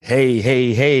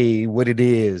Hey, what it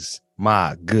is,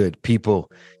 my good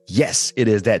people. Yes, it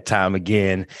is that time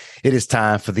again. It is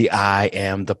time for the I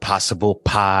Am the Possible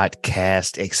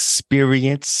podcast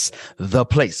experience, the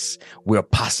place where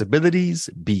possibilities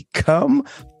become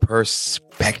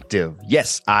perspective.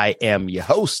 Yes, I am your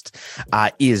host.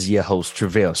 I is your host,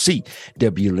 Travell C.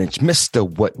 W. Lynch, Mr.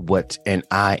 What, and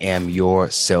I am your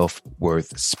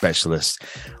self-worth specialist.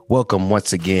 Welcome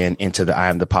once again into the I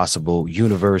Am the Possible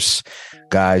universe.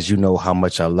 Guys, you know how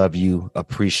much I love you,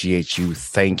 appreciate you,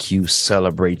 thank you,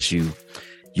 celebrate you.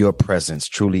 Your presence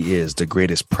truly is the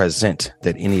greatest present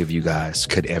that any of you guys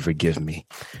could ever give me.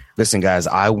 Listen, guys,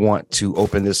 I want to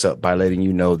open this up by letting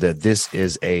you know that this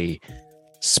is a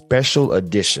special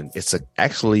edition. It's the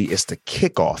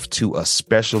kickoff to a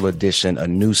special edition, a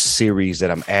new series that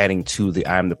I'm adding to the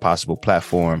I Am the Possible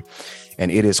platform,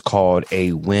 and it is called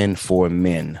A Win for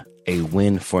Men. A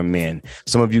win for men.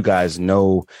 Some of you guys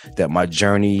know that my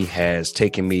journey has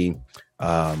taken me,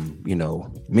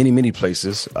 many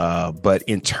places. But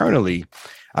internally,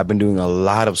 I've been doing a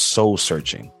lot of soul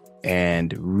searching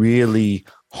and really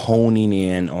honing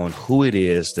in on who it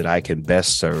is that I can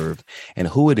best serve and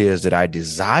who it is that I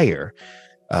desire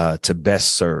to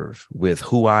best serve with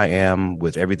who I am,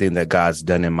 with everything that God's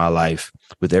done in my life,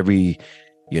 with every,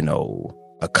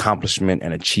 accomplishment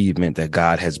and achievement that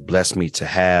God has blessed me to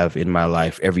have in my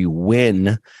life, every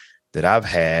win that I've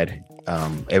had,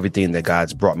 everything that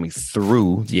God's brought me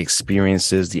through, the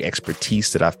experiences, the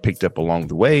expertise that I've picked up along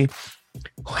the way.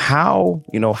 How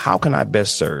can I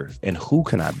best serve and who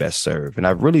can I best serve? And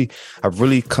I've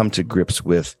really come to grips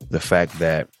with the fact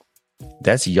that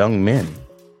that's young men,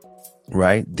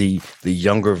 right? The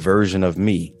younger version of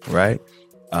me, right?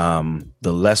 The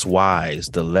less wise,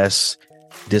 the less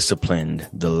disciplined,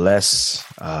 the less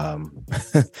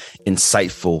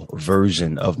insightful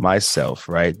version of myself,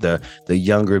 right? The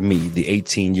younger me, the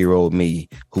 18-year-old me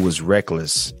who was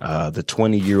reckless, the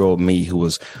 20-year-old me who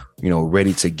was,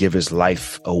 ready to give his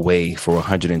life away for a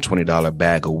 $120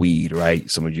 bag of weed, right?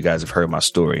 Some of you guys have heard my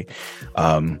story.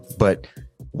 But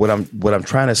what I'm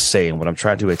trying to say and what I'm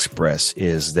trying to express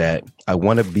is that I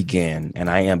want to begin, and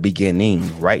I am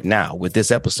beginning right now with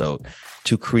this episode,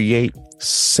 to create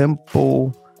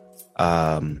simple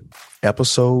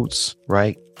episodes,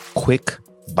 right? Quick,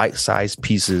 bite-sized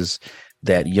pieces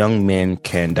that young men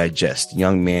can digest,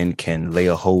 young men can lay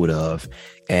a hold of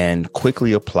and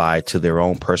quickly apply to their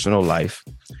own personal life.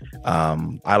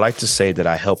 I like to say that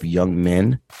I help young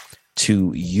men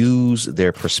to use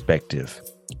their perspective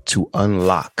to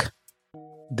unlock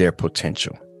their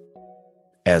potential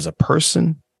as a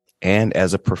person and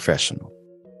as a professional.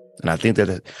 And I think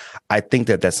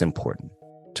that that's important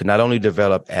to not only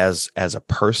develop as a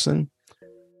person,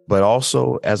 but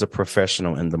also as a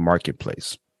professional in the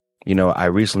marketplace. I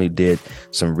recently did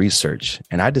some research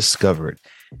and I discovered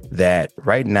that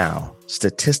right now,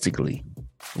 statistically,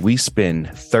 we spend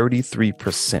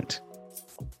 33%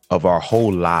 of our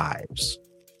whole lives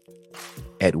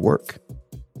at work.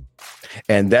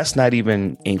 And that's not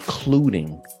even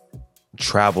including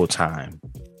travel time.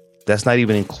 That's not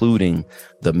even including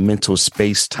the mental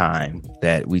space time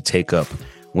that we take up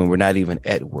when we're not even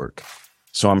at work.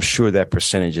 So I'm sure that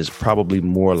percentage is probably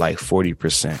more like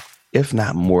 40%, if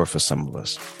not more for some of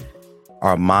us.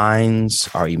 Our minds,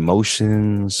 our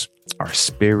emotions, our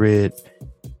spirit,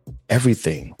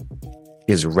 everything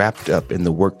is wrapped up in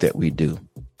the work that we do.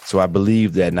 So I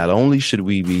believe that not only should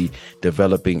we be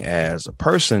developing as a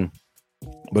person,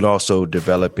 but also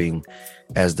developing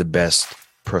as the best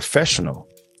professional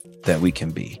that we can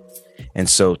be. And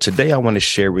so today I want to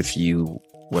share with you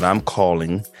what I'm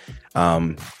calling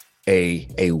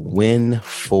a win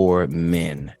for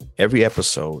men. Every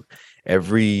episode,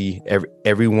 every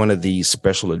one of these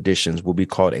special editions will be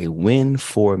called a win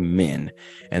for men.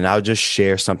 And I'll just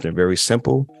share something very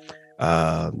simple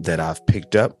that I've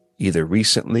picked up either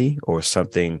recently or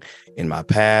something in my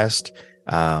past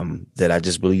that I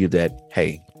just believe that,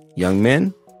 hey, young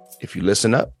men, if you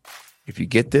listen up, if you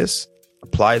get this,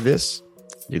 apply this,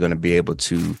 you're going to be able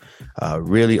to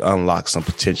really unlock some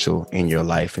potential in your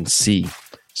life and see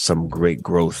some great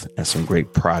growth and some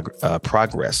great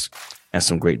progress and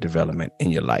some great development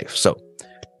in your life. So,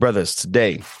 brothers,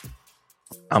 today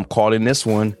I'm calling this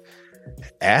one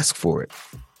Ask For It.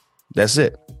 That's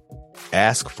it.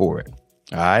 Ask for it.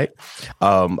 All right.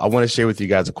 I want to share with you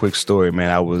guys a quick story,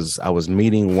 man. I was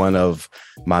meeting one of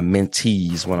my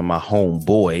mentees, one of my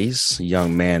homeboys, a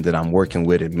young man that I'm working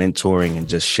with and mentoring and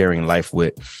just sharing life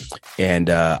with. And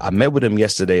I met with him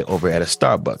yesterday over at a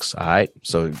Starbucks. All right.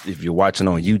 So if you're watching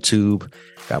on YouTube,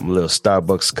 got my little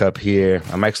Starbucks cup here.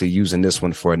 I'm actually using this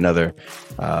one for another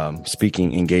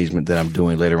speaking engagement that I'm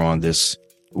doing later on this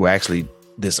Well, actually,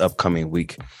 this upcoming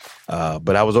week.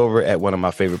 But I was over at one of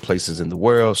my favorite places in the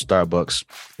world, Starbucks,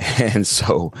 and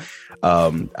so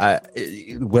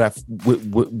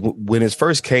when it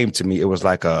first came to me, it was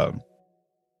like a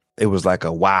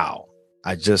wow.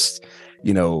 I just,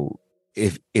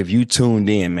 if you tuned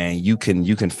in, man, you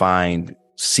can find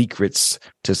secrets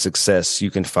to success.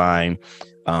 You can find,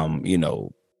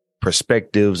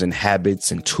 perspectives and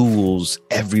habits and tools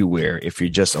everywhere if you're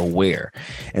just aware.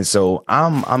 And so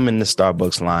I'm in the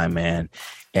Starbucks line, man,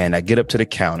 and I get up to the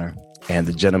counter and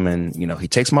the gentleman, he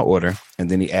takes my order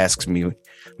and then he asks me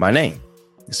my name.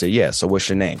 He said, yeah, so what's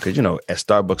your name? Because, at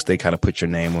Starbucks, they kind of put your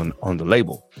name on the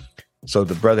label. So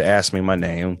the brother asked me my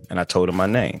name and I told him my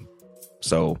name.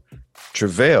 So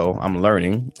Tre'vell, I'm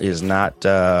learning, is not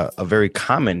a very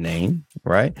common name,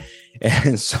 right?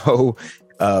 And so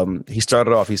he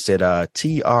started off, he said,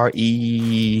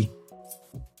 TRE,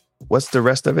 what's the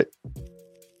rest of it?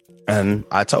 And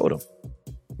I told him,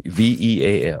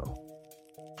 VEAL.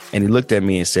 And he looked at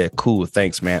me and said, cool,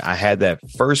 thanks, man. I had that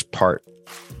first part,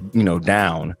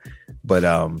 down, but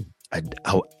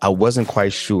I wasn't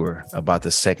quite sure about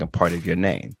the second part of your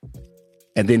name.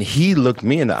 And then he looked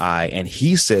me in the eye and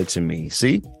he said to me,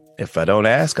 see, if I don't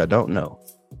ask, I don't know.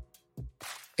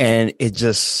 And it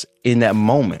just, in that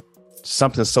moment,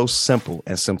 something so simple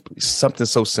and something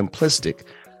so simplistic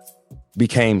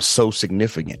became so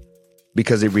significant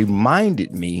because it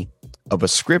reminded me of a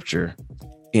scripture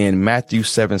in Matthew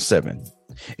 7:7.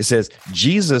 It says,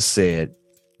 Jesus said,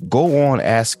 go on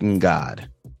asking God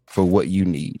for what you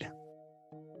need.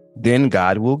 Then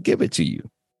God will give it to you.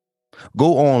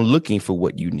 Go on looking for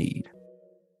what you need.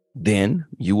 Then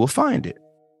you will find it.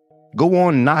 Go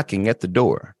on knocking at the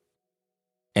door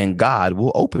and God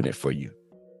will open it for you.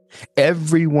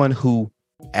 Everyone who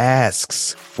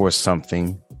asks for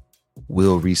something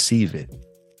will receive it.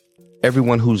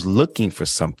 Everyone who's looking for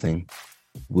something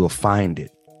will find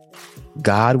it.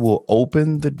 God will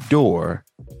open the door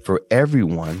for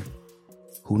everyone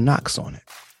who knocks on it.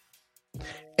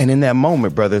 And in that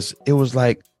moment, brothers, it was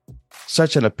like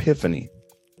such an epiphany.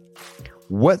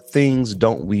 What things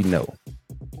don't we know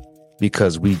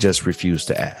because we just refuse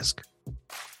to ask?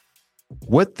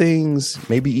 What things,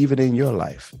 maybe even in your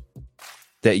life,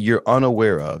 that you're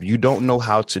unaware of, you don't know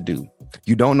how to do,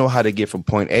 you don't know how to get from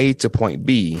point A to point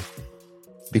B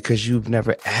because you've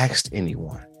never asked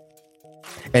anyone.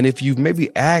 And if you've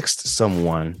maybe asked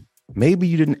someone, maybe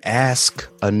you didn't ask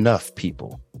enough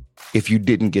people. If you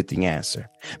didn't get the answer,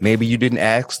 maybe you didn't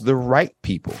ask the right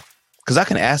people, because I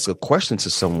can ask a question to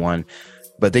someone,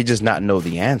 but they just not know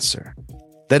the answer.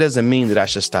 That doesn't mean that I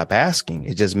should stop asking.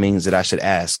 It just means that I should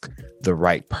ask the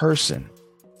right person.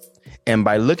 And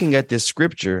by looking at this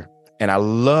scripture, and I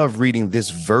love reading this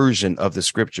version of the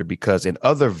scripture because in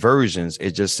other versions,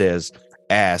 it just says,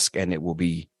 ask and it will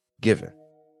be given.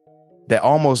 That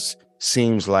almost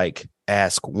seems like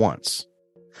ask once.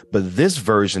 But this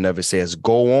version of it says,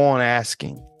 go on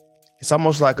asking. It's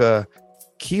almost like a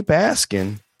keep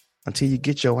asking until you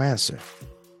get your answer.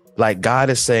 Like God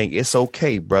is saying, it's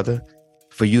okay, brother,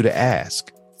 for you to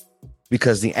ask,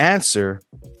 because the answer,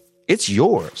 it's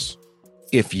yours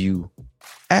if you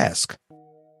ask.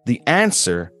 The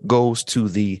answer goes to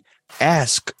the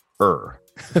asker.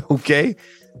 Okay,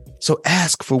 so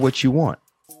ask for what you want.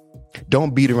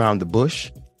 Don't beat around the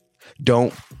bush.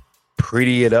 Don't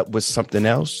pretty it up with something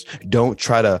else. Don't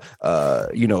try to,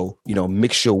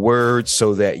 mix your words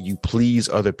so that you please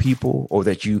other people or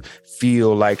that you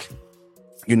feel like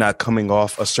you're not coming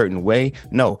off a certain way.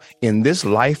 No, in this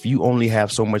life, you only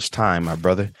have so much time, my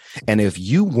brother. And if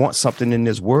you want something in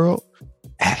this world,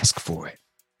 ask for it.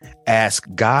 Ask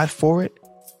God for it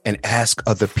and ask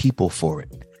other people for it.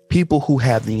 People who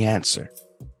have the answer.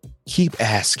 Keep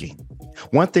asking.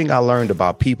 One thing I learned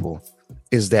about people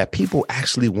is that people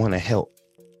actually want to help.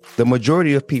 The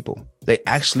majority of people, they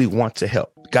actually want to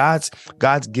help. God's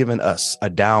given us a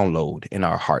download in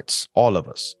our hearts, all of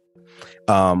us.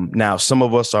 Now, some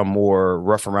of us are more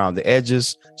rough around the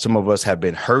edges. Some of us have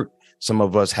been hurt. Some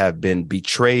of us have been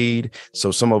betrayed.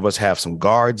 So some of us have some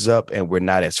guards up and we're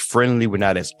not as friendly. We're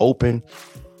not as open.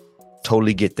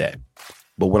 Totally get that.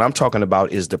 But what I'm talking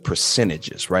about is the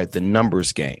percentages, right? The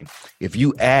numbers game. If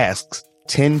you ask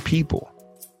 10 people,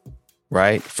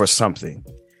 right, for something,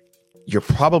 you're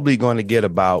probably going to get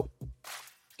about,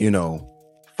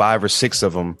 5 or 6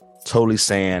 of them totally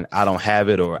saying, I don't have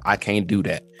it or I can't do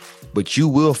that. But you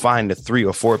will find the 3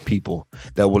 or 4 people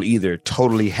that will either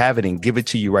totally have it and give it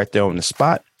to you right there on the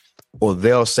spot, or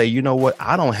they'll say, you know what,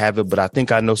 I don't have it, but I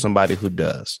think I know somebody who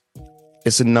does.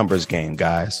 It's a numbers game,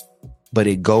 guys, but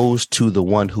it goes to the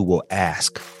one who will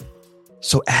ask.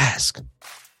 So ask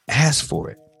for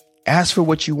it. Ask for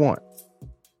what you want.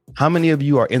 How many of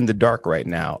you are in the dark right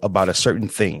now about a certain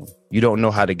thing? You don't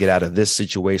know how to get out of this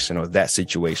situation or that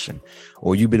situation,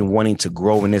 or you've been wanting to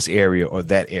grow in this area or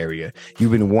that area.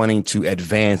 You've been wanting to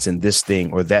advance in this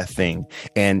thing or that thing,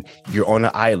 and you're on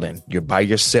an island. You're by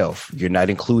yourself. You're not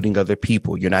including other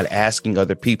people. You're not asking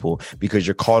other people because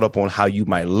you're caught up on how you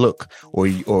might look or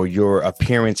your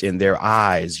appearance in their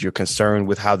eyes. You're concerned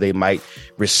with how they might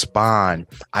respond.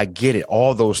 I get it.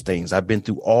 All those things. I've been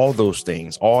through all those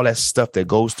things, all that stuff that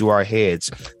goes through our heads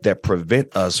that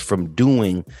prevent us from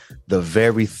doing the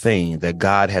very thing that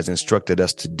God has instructed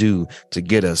us to do to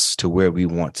get us to where we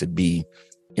want to be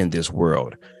in this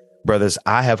world. Brothers,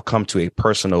 I have come to a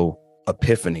personal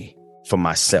epiphany for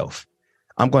myself.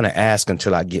 I'm going to ask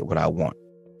until I get what I want,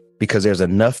 because there's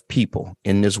enough people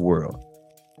in this world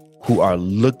who are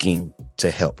looking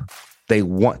to help. They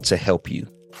want to help you.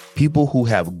 People who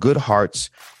have good hearts,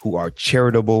 who are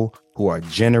charitable, who are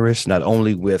generous, not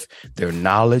only with their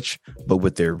knowledge, but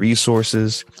with their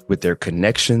resources, with their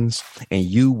connections. And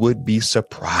you would be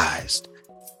surprised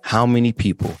how many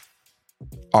people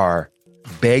are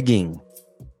begging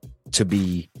to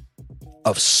be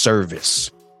of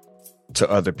service to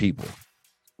other people.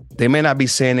 They may not be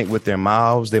saying it with their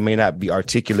mouths. They may not be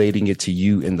articulating it to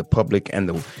you in the public and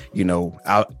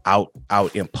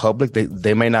out in public.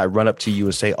 They may not run up to you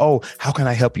and say, "Oh, how can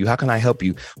I help you? How can I help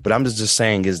you?" But I'm just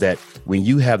saying is that when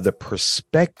you have the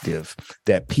perspective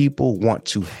that people want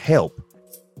to help,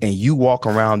 and you walk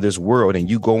around this world and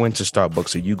you go into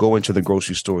Starbucks or you go into the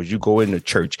grocery stores, you go into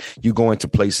church, you go into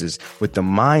places with the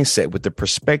mindset, with the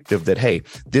perspective that, hey,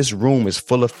 this room is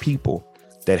full of people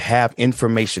that have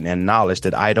information and knowledge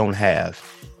that I don't have.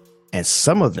 And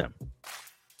some of them,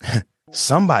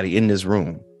 somebody in this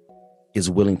room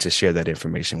is willing to share that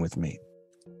information with me.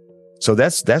 So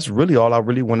that's really all I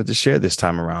really wanted to share this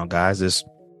time around, guys, is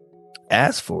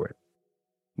ask for it.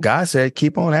 God said,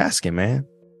 keep on asking, man.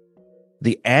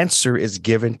 The answer is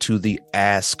given to the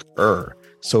asker.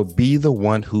 So be the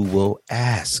one who will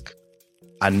ask.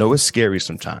 I know it's scary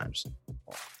sometimes.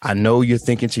 I know you're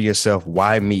thinking to yourself,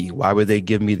 why me? Why would they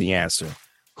give me the answer?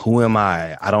 Who am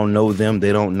I? I don't know them.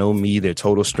 They don't know me. They're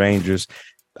total strangers.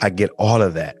 I get all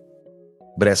of that.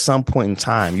 But at some point in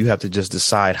time, you have to just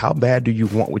decide, how bad do you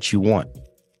want what you want?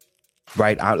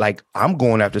 Right? I'm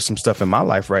going after some stuff in my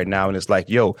life right now. And it's like,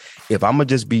 yo, if I'm going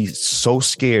to just be so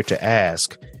scared to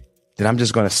ask, then I'm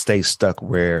just going to stay stuck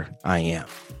where I am.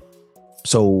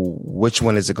 So which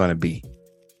one is it going to be?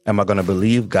 Am I going to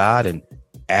believe God and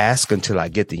ask until I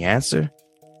get the answer?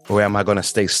 Or am I going to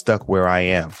stay stuck where I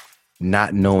am,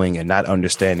 not knowing and not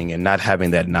understanding and not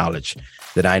having that knowledge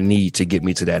that I need to get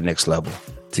me to that next level,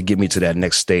 to get me to that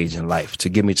next stage in life, to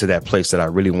get me to that place that I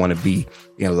really want to be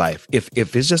in life? If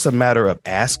it's just a matter of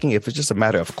asking, if it's just a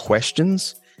matter of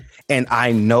questions, and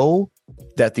I know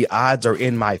that the odds are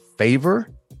in my favor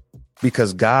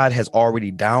because God has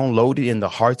already downloaded in the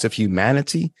hearts of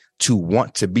humanity to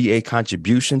want to be a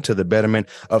contribution to the betterment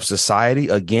of society.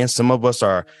 Again, some of us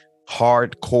are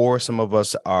hardcore. Some of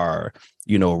us are,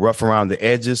 rough around the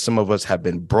edges. Some of us have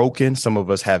been broken. Some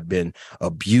of us have been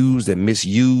abused and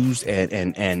misused,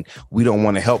 and we don't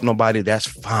want to help nobody. That's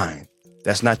fine.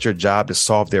 That's not your job to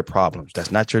solve their problems.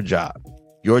 That's not your job.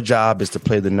 Your job is to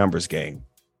play the numbers game.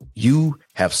 You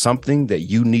have something that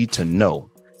you need to know.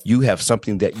 You have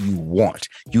something that you want.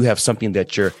 You have something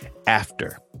that you're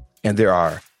after. And there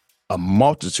are a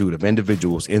multitude of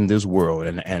individuals in this world.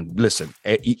 And listen,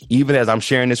 even as I'm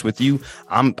sharing this with you,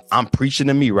 I'm preaching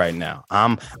to me right now.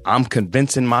 I'm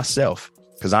convincing myself,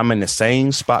 because I'm in the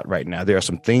same spot right now. There are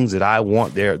some things that I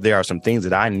want. There are some things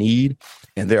that I need.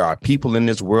 And there are people in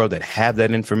this world that have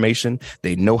that information.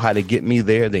 They know how to get me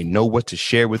there. They know what to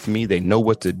share with me. They know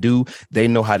what to do. They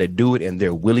know how to do it. And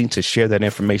they're willing to share that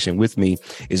information with me.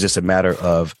 It's just a matter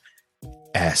of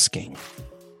asking.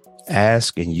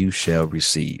 Ask and you shall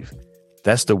receive.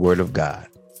 That's the word of God.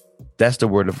 That's the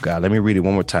word of God. Let me read it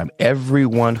one more time.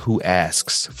 Everyone who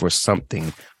asks for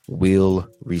something will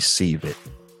receive it.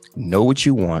 Know what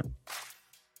you want.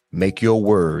 Make your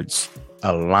words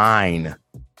align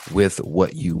with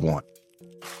what you want.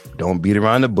 Don't beat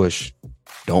around the bush.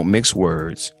 Don't mix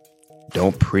words.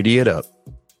 Don't pretty it up.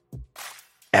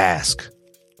 Ask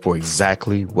for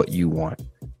exactly what you want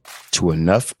to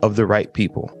enough of the right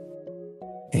people,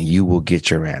 and you will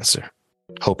get your answer.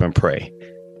 Hope and pray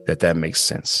that makes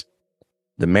sense.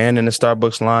 The man in the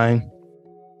Starbucks line,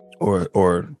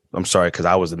 or I'm sorry, because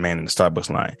I was the man in the Starbucks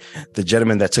line. The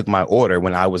gentleman that took my order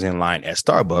when I was in line at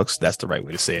Starbucks, that's the right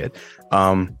way to say it.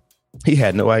 He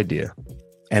had no idea.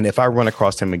 And if I run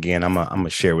across him again, I'm going to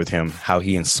share with him how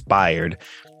he inspired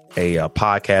a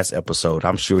podcast episode.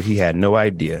 I'm sure he had no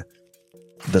idea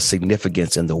the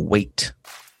significance and the weight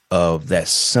of that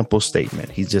simple statement.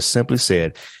 He just simply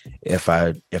said, if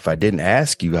I didn't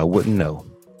ask you, I wouldn't know.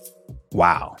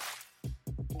 Wow.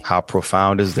 How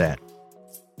profound is that?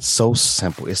 So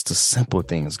simple. It's the simple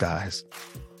things, guys.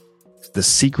 The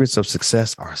secrets of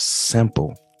success are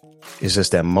simple. It's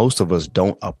just that most of us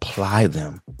don't apply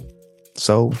them.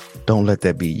 So don't let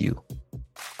that be you.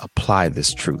 Apply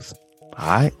this truth. All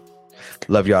right.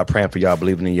 Love y'all. Praying for y'all.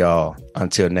 Believing in y'all.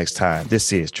 Until next time,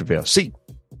 this is Travell C.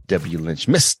 W. Lynch,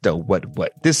 Mr.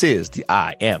 What? This is the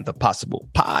I Am the Possible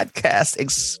podcast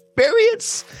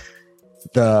experience.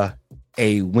 The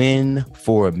A Win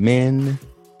for Men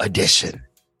edition.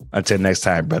 Until next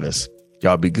time, brothers.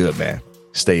 Y'all be good, man.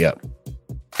 Stay up.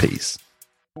 Peace.